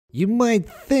You might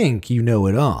think you know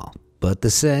it all, but the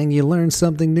saying you learn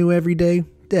something new every day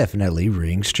definitely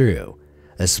rings true,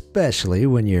 especially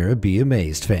when you're a Be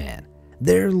Amazed fan.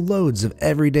 There are loads of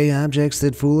everyday objects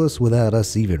that fool us without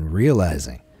us even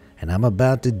realizing, and I'm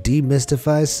about to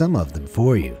demystify some of them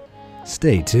for you.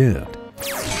 Stay tuned.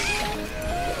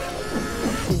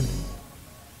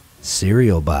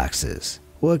 Cereal boxes.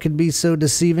 What could be so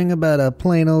deceiving about a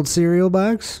plain old cereal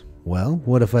box? Well,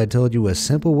 what if I told you a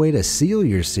simple way to seal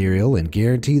your cereal and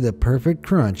guarantee the perfect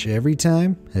crunch every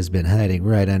time has been hiding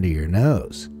right under your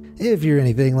nose? If you're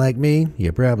anything like me,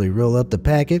 you probably roll up the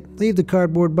packet, leave the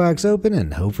cardboard box open,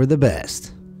 and hope for the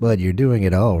best. But you're doing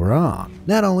it all wrong.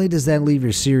 Not only does that leave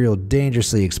your cereal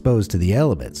dangerously exposed to the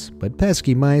elements, but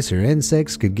pesky mice or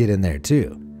insects could get in there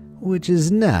too, which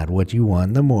is not what you want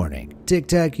in the morning.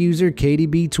 TikTok user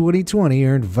KDB2020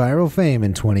 earned viral fame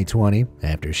in 2020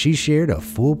 after she shared a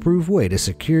foolproof way to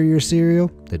secure your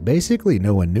cereal that basically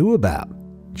no one knew about.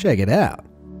 Check it out.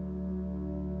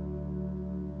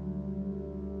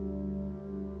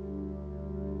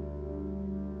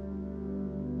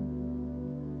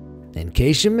 In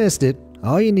case you missed it,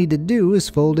 all you need to do is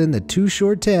fold in the two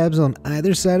short tabs on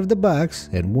either side of the box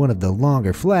and one of the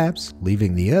longer flaps,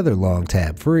 leaving the other long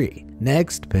tab free.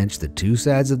 Next, pinch the two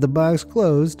sides of the box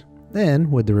closed. Then,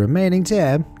 with the remaining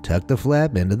tab, tuck the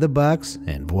flap into the box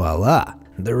and voila!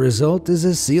 The result is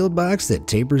a sealed box that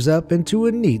tapers up into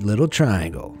a neat little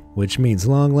triangle, which means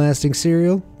long-lasting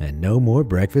cereal and no more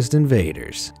breakfast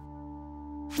invaders.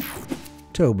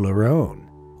 Toblerone.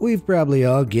 We've probably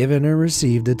all given or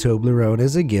received a Toblerone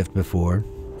as a gift before.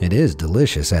 It is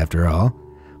delicious after all.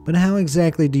 But how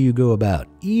exactly do you go about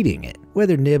eating it?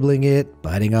 Whether nibbling it,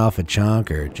 biting off a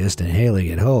chunk, or just inhaling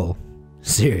it whole?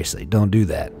 Seriously, don't do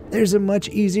that. There's a much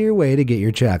easier way to get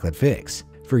your chocolate fix.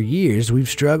 For years, we've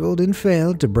struggled and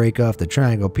failed to break off the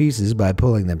triangle pieces by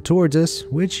pulling them towards us,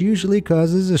 which usually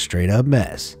causes a straight-up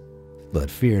mess.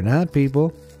 But fear not,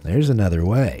 people, there's another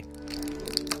way.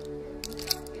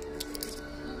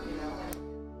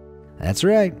 That's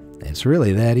right, it's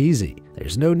really that easy.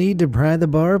 There's no need to pry the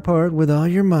bar apart with all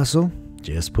your muscle.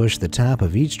 Just push the top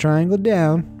of each triangle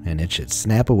down and it should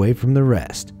snap away from the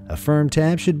rest. A firm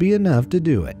tap should be enough to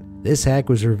do it. This hack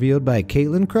was revealed by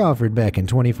Caitlin Crawford back in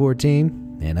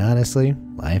 2014, and honestly,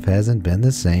 life hasn't been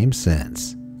the same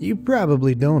since. You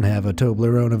probably don't have a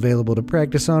Toblerone available to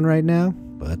practice on right now,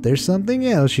 but there's something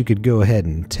else you could go ahead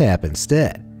and tap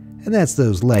instead. And that's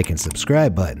those like and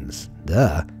subscribe buttons.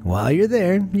 Duh. While you're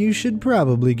there, you should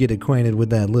probably get acquainted with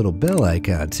that little bell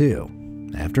icon too.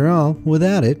 After all,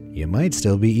 without it, you might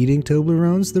still be eating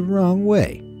Toblerones the wrong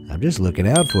way. I'm just looking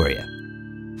out for you.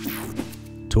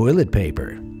 Toilet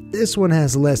paper. This one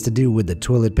has less to do with the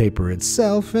toilet paper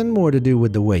itself and more to do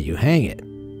with the way you hang it.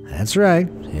 That's right,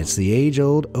 it's the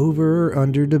age-old over or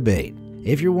under debate.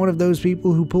 If you're one of those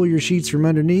people who pull your sheets from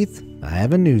underneath, I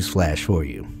have a newsflash for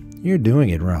you. You're doing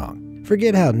it wrong.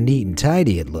 Forget how neat and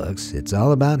tidy it looks, it's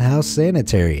all about how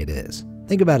sanitary it is.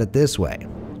 Think about it this way.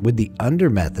 With the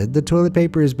under method, the toilet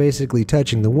paper is basically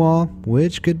touching the wall,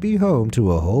 which could be home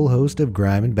to a whole host of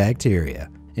grime and bacteria.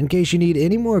 In case you need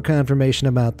any more confirmation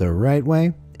about the right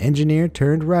way, engineer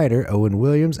turned writer Owen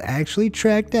Williams actually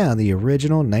tracked down the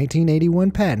original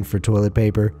 1981 patent for toilet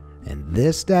paper, and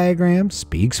this diagram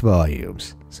speaks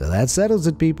volumes. So that settles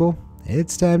it, people.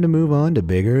 It's time to move on to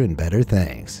bigger and better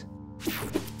things.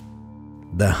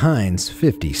 The Heinz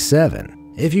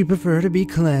 57. If you prefer to be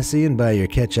classy and buy your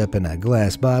ketchup in a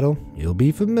glass bottle, you'll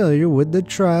be familiar with the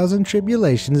trials and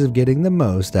tribulations of getting the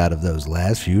most out of those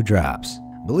last few drops.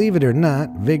 Believe it or not,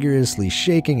 vigorously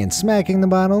shaking and smacking the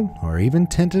bottle, or even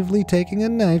tentatively taking a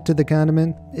knife to the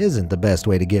condiment, isn't the best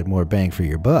way to get more bang for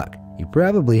your buck. You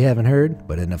probably haven't heard,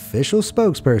 but an official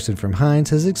spokesperson from Heinz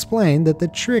has explained that the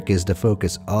trick is to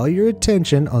focus all your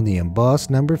attention on the embossed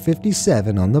number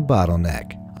 57 on the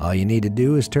bottleneck. All you need to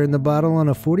do is turn the bottle on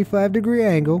a 45-degree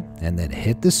angle and then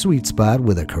hit the sweet spot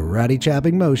with a karate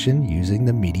chopping motion using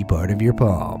the meaty part of your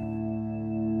palm.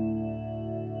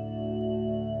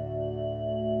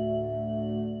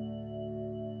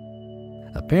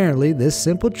 Apparently, this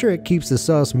simple trick keeps the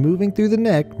sauce moving through the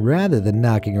neck rather than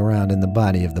knocking around in the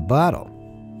body of the bottle.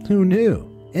 Who knew?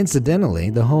 Incidentally,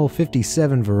 the whole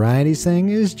 57 varieties thing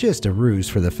is just a ruse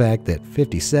for the fact that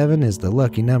 57 is the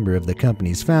lucky number of the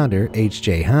company's founder,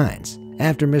 H.J. Heinz.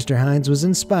 After Mr. Heinz was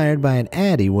inspired by an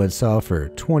ad he once saw for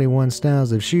 21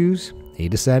 styles of shoes, he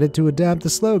decided to adopt the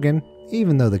slogan,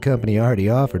 even though the company already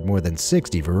offered more than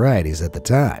 60 varieties at the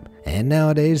time. And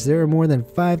nowadays, there are more than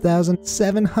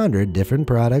 5,700 different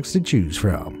products to choose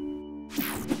from.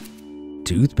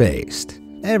 Toothpaste.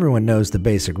 Everyone knows the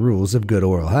basic rules of good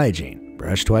oral hygiene.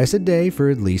 Brush twice a day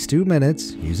for at least 2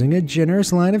 minutes using a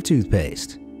generous line of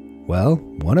toothpaste. Well,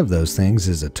 one of those things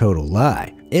is a total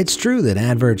lie. It's true that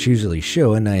adverts usually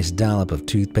show a nice dollop of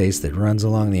toothpaste that runs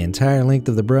along the entire length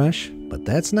of the brush, but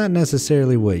that's not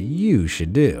necessarily what you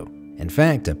should do. In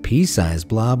fact, a pea-sized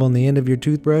blob on the end of your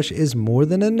toothbrush is more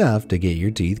than enough to get your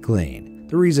teeth clean.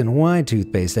 The reason why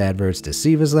toothpaste adverts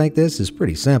deceive us like this is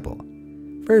pretty simple.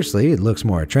 Firstly, it looks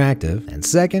more attractive, and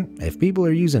second, if people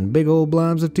are using big old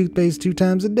blobs of toothpaste 2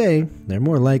 times a day, they're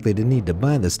more likely to need to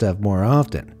buy the stuff more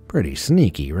often. Pretty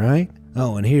sneaky, right?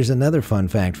 Oh, and here's another fun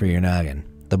fact for your noggin.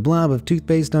 The blob of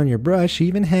toothpaste on your brush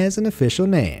even has an official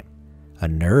name. A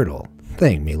nurdle.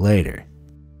 Thank me later.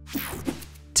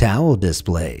 Towel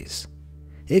displays.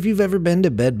 If you've ever been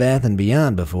to Bed Bath &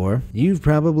 Beyond before, you've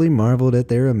probably marveled at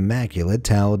their immaculate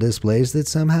towel displays that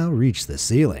somehow reach the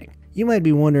ceiling. You might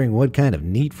be wondering what kind of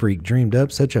neat freak dreamed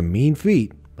up such a mean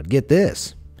feat, but get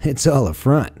this, it's all a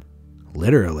front.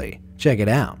 Literally. Check it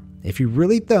out. If you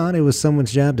really thought it was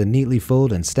someone's job to neatly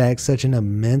fold and stack such an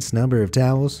immense number of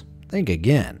towels, think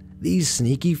again. These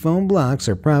sneaky foam blocks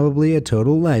are probably a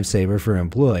total lifesaver for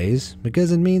employees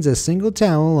because it means a single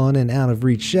towel on an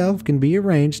out-of-reach shelf can be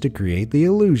arranged to create the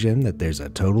illusion that there's a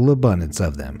total abundance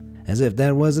of them. As if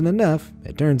that wasn't enough,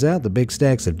 it turns out the big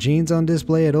stacks of jeans on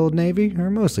display at Old Navy are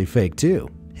mostly fake too.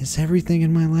 Is everything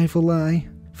in my life a lie?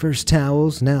 First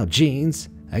towels, now jeans.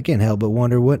 I can't help but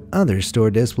wonder what other store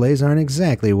displays aren't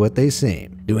exactly what they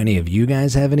seem. Do any of you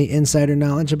guys have any insider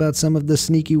knowledge about some of the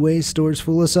sneaky ways stores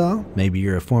fool us all? Maybe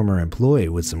you're a former employee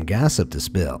with some gossip to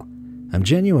spill. I'm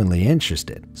genuinely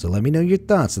interested, so let me know your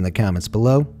thoughts in the comments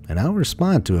below, and I'll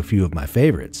respond to a few of my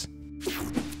favorites.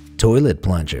 Toilet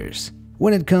plungers.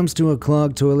 When it comes to a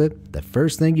clogged toilet, the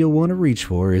first thing you'll want to reach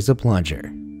for is a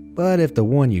plunger. But if the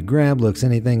one you grab looks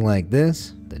anything like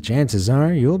this, the chances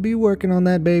are you'll be working on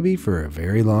that baby for a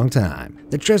very long time.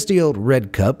 The trusty old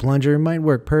red cup plunger might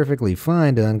work perfectly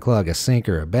fine to unclog a sink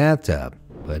or a bathtub,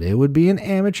 but it would be an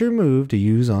amateur move to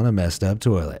use on a messed up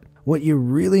toilet. What you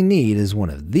really need is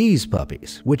one of these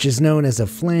puppies, which is known as a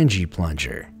flange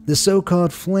plunger. The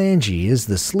so-called flange is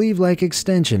the sleeve-like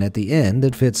extension at the end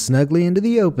that fits snugly into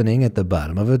the opening at the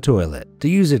bottom of a toilet. To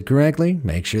use it correctly,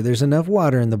 make sure there's enough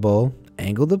water in the bowl,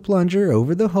 angle the plunger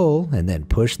over the hole, and then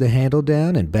push the handle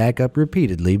down and back up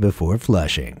repeatedly before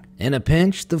flushing. In a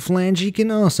pinch, the flange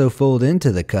can also fold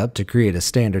into the cup to create a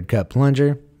standard cup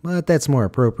plunger, but that's more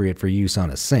appropriate for use on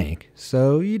a sink,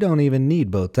 so you don't even need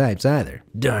both types either.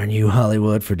 Darn you,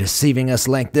 Hollywood, for deceiving us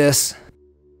like this.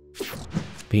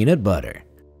 Peanut butter.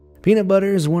 Peanut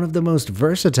butter is one of the most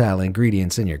versatile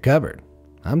ingredients in your cupboard.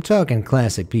 I'm talking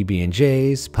classic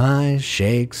PB&Js, pies,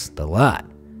 shakes, the lot.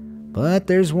 But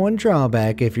there's one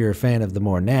drawback if you're a fan of the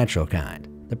more natural kind.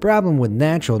 The problem with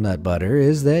natural nut butter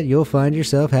is that you'll find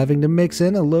yourself having to mix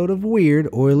in a load of weird,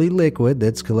 oily liquid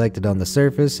that's collected on the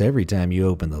surface every time you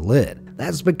open the lid.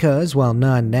 That's because while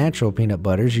non-natural peanut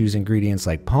butters use ingredients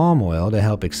like palm oil to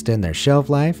help extend their shelf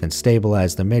life and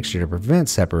stabilize the mixture to prevent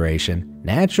separation,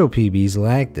 natural PBs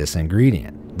lack this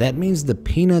ingredient. That means the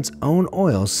peanut's own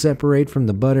oils separate from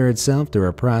the butter itself through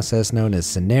a process known as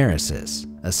syneresis,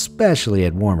 especially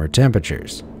at warmer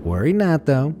temperatures. Worry not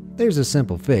though, there's a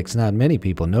simple fix not many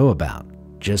people know about.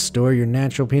 Just store your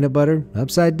natural peanut butter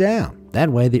upside down.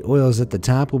 That way the oils at the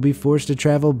top will be forced to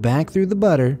travel back through the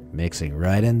butter, mixing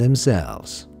right in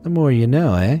themselves. The more you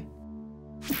know, eh?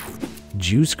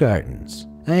 Juice cartons.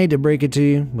 I hate to break it to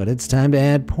you, but it's time to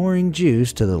add pouring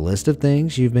juice to the list of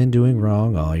things you've been doing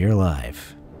wrong all your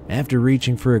life. After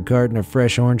reaching for a carton of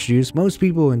fresh orange juice, most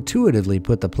people intuitively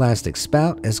put the plastic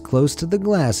spout as close to the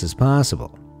glass as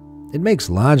possible. It makes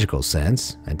logical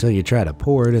sense until you try to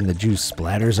pour it and the juice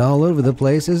splatters all over the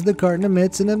place as the carton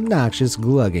emits an obnoxious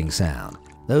glugging sound.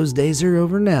 Those days are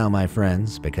over now, my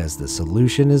friends, because the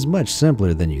solution is much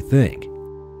simpler than you think.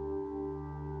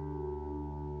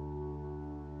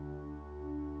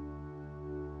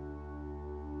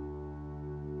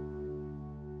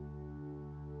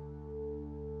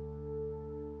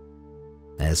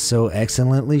 As so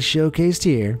excellently showcased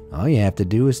here, all you have to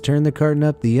do is turn the carton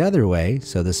up the other way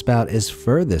so the spout is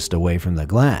furthest away from the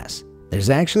glass. There's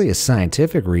actually a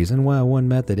scientific reason why one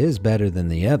method is better than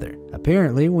the other.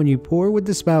 Apparently, when you pour with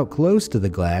the spout close to the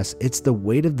glass, it's the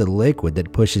weight of the liquid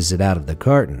that pushes it out of the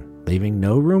carton, leaving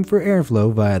no room for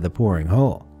airflow via the pouring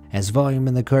hole. As volume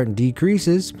in the carton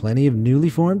decreases, plenty of newly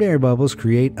formed air bubbles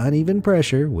create uneven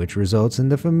pressure, which results in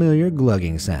the familiar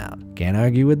glugging sound. Can't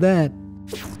argue with that.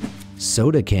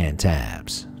 Soda can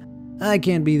tabs. I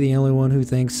can't be the only one who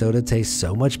thinks soda tastes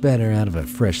so much better out of a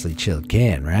freshly chilled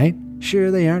can, right? Sure,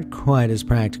 they aren't quite as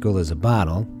practical as a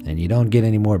bottle, and you don't get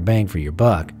any more bang for your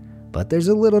buck, But there's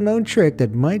a little known trick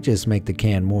that might just make the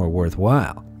can more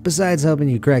worthwhile. Besides helping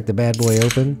you crack the bad boy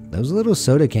open, those little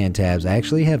soda can tabs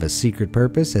actually have a secret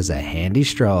purpose as a handy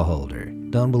straw holder.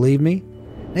 Don't believe me?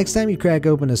 Next time you crack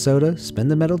open a soda, spin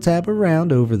the metal tab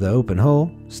around over the open hole,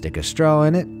 stick a straw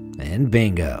in it, and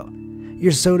bingo!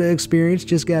 Your soda experience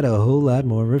just got a whole lot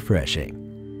more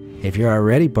refreshing. If you're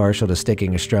already partial to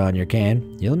sticking a straw in your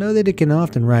can, you'll know that it can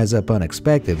often rise up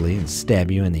unexpectedly and stab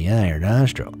you in the eye or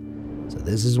nostril. So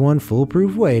this is one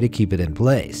foolproof way to keep it in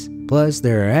place. Plus,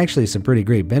 there are actually some pretty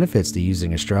great benefits to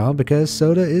using a straw because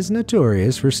soda is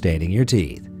notorious for staining your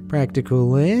teeth.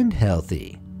 Practical and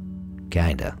healthy.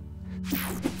 Kinda.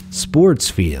 Sports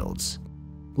fields.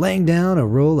 Laying down a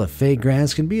roll of fake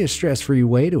grass can be a stress-free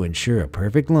way to ensure a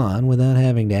perfect lawn without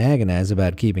having to agonize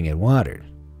about keeping it watered.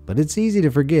 But it's easy to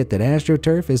forget that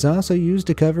AstroTurf is also used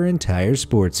to cover entire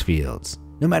sports fields.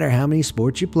 No matter how many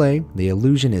sports you play, the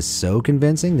illusion is so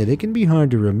convincing that it can be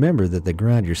hard to remember that the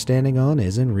ground you're standing on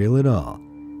isn't real at all.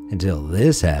 Until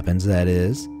this happens, that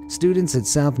is. Students at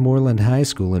Southmoreland High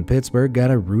School in Pittsburgh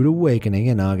got a rude awakening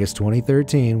in August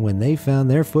 2013 when they found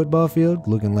their football field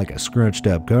looking like a scrunched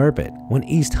up carpet. When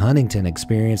East Huntington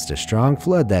experienced a strong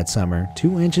flood that summer,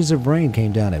 2 inches of rain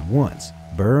came down at once,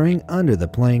 burrowing under the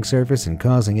playing surface and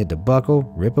causing it to buckle,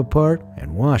 rip apart,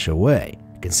 and wash away.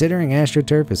 Considering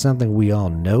AstroTurf is something we all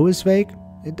know is fake,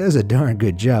 it does a darn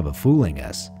good job of fooling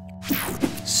us.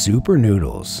 Super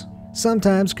noodles.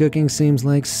 Sometimes cooking seems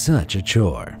like such a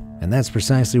chore, and that's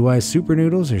precisely why super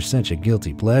noodles are such a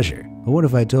guilty pleasure. But what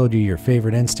if I told you your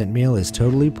favorite instant meal is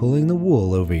totally pulling the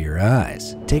wool over your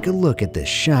eyes? Take a look at this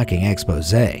shocking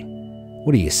expose.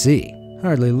 What do you see?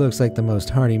 Hardly looks like the most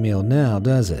hearty meal now,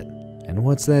 does it? And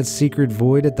what's that secret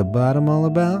void at the bottom all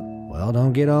about? Well,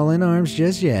 don't get all in arms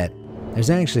just yet. There's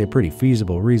actually a pretty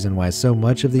feasible reason why so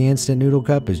much of the instant noodle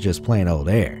cup is just plain old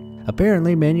air.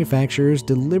 Apparently, manufacturers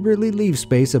deliberately leave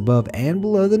space above and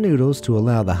below the noodles to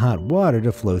allow the hot water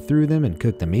to flow through them and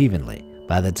cook them evenly.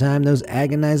 By the time those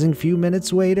agonizing few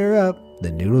minutes wait are up,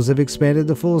 the noodles have expanded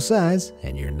to full size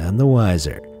and you're none the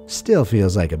wiser. Still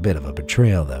feels like a bit of a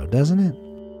betrayal though, doesn't it?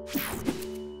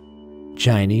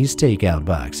 Chinese takeout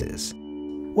boxes.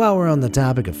 While we're on the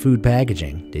topic of food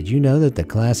packaging, did you know that the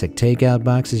classic takeout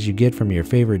boxes you get from your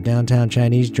favorite downtown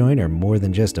Chinese joint are more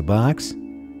than just a box?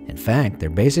 In fact, they're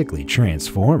basically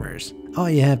transformers. All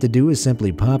you have to do is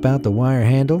simply pop out the wire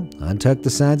handle, untuck the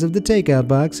sides of the takeout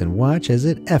box, and watch as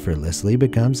it effortlessly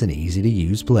becomes an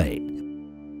easy-to-use plate.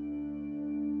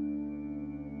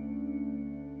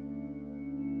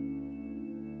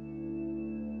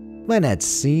 Might not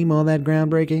seem all that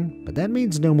groundbreaking, but that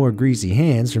means no more greasy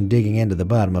hands from digging into the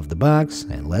bottom of the box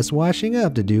and less washing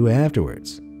up to do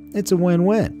afterwards. It's a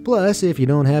win-win. Plus, if you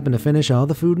don't happen to finish all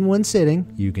the food in one sitting,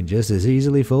 you can just as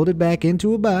easily fold it back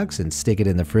into a box and stick it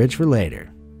in the fridge for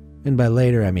later. And by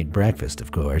later, I mean breakfast,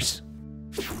 of course.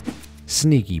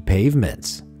 Sneaky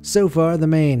pavements. So far, the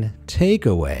main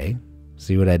takeaway,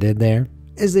 see what I did there?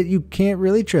 Is that you can't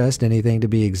really trust anything to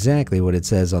be exactly what it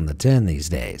says on the tin these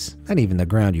days. Not even the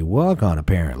ground you walk on,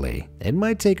 apparently. It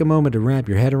might take a moment to wrap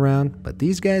your head around, but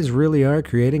these guys really are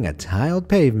creating a tiled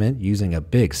pavement using a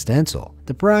big stencil.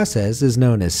 The process is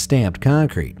known as stamped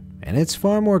concrete, and it's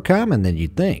far more common than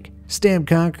you'd think. Stamped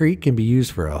concrete can be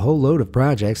used for a whole load of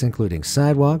projects including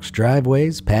sidewalks,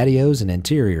 driveways, patios, and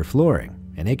interior flooring,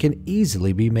 and it can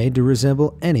easily be made to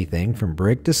resemble anything from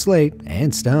brick to slate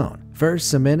and stone. First,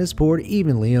 cement is poured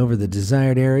evenly over the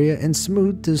desired area and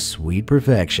smoothed to sweet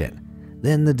perfection.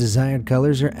 Then the desired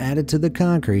colors are added to the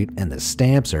concrete and the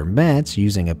stamps are mats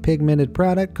using a pigmented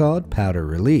product called powder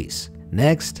release.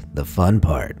 Next, the fun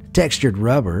part. Textured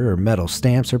rubber or metal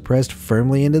stamps are pressed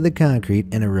firmly into the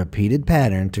concrete in a repeated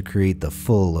pattern to create the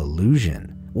full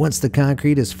illusion. Once the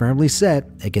concrete is firmly set,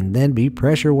 it can then be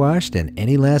pressure washed and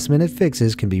any last-minute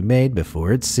fixes can be made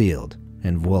before it's sealed.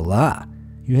 And voila!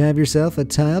 You have yourself a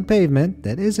tiled pavement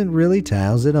that isn't really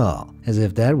tiles at all. As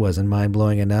if that wasn't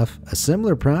mind-blowing enough, a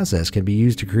similar process can be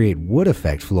used to create wood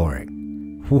effect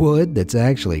flooring. Wood that's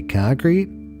actually concrete?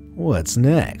 What's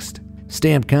next?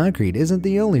 Stamped concrete isn't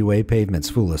the only way pavements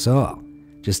fool us all.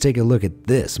 Just take a look at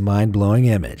this mind-blowing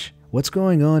image. What's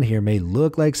going on here may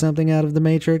look like something out of the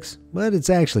Matrix, but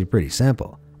it's actually pretty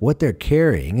simple. What they're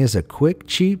carrying is a quick,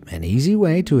 cheap, and easy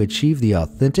way to achieve the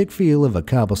authentic feel of a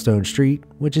cobblestone street,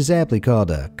 which is aptly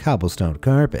called a cobblestone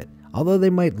carpet. Although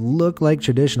they might look like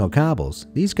traditional cobbles,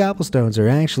 these cobblestones are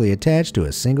actually attached to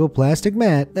a single plastic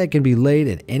mat that can be laid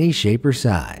in any shape or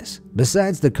size.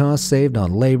 Besides the cost saved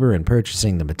on labor and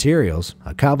purchasing the materials,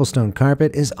 a cobblestone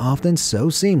carpet is often so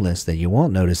seamless that you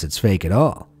won't notice it's fake at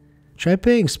all. Try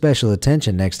paying special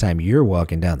attention next time you're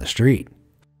walking down the street.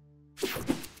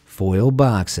 Foil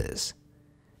boxes.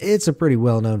 It's a pretty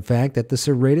well-known fact that the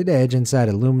serrated edge inside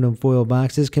aluminum foil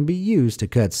boxes can be used to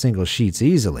cut single sheets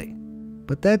easily.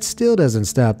 But that still doesn't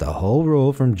stop the whole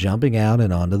roll from jumping out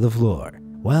and onto the floor.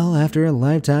 Well, after a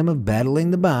lifetime of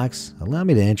battling the box, allow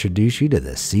me to introduce you to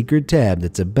the secret tab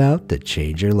that's about to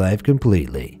change your life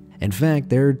completely. In fact,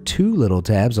 there are 2 little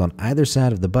tabs on either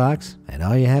side of the box, and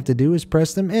all you have to do is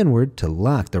press them inward to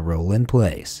lock the roll in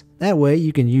place. That way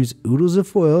you can use oodles of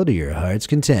foil to your heart's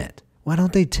content. Why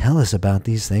don't they tell us about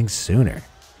these things sooner?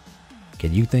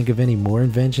 Can you think of any more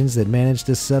inventions that manage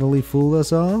to subtly fool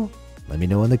us all? Let me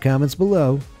know in the comments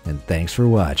below, and thanks for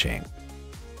watching.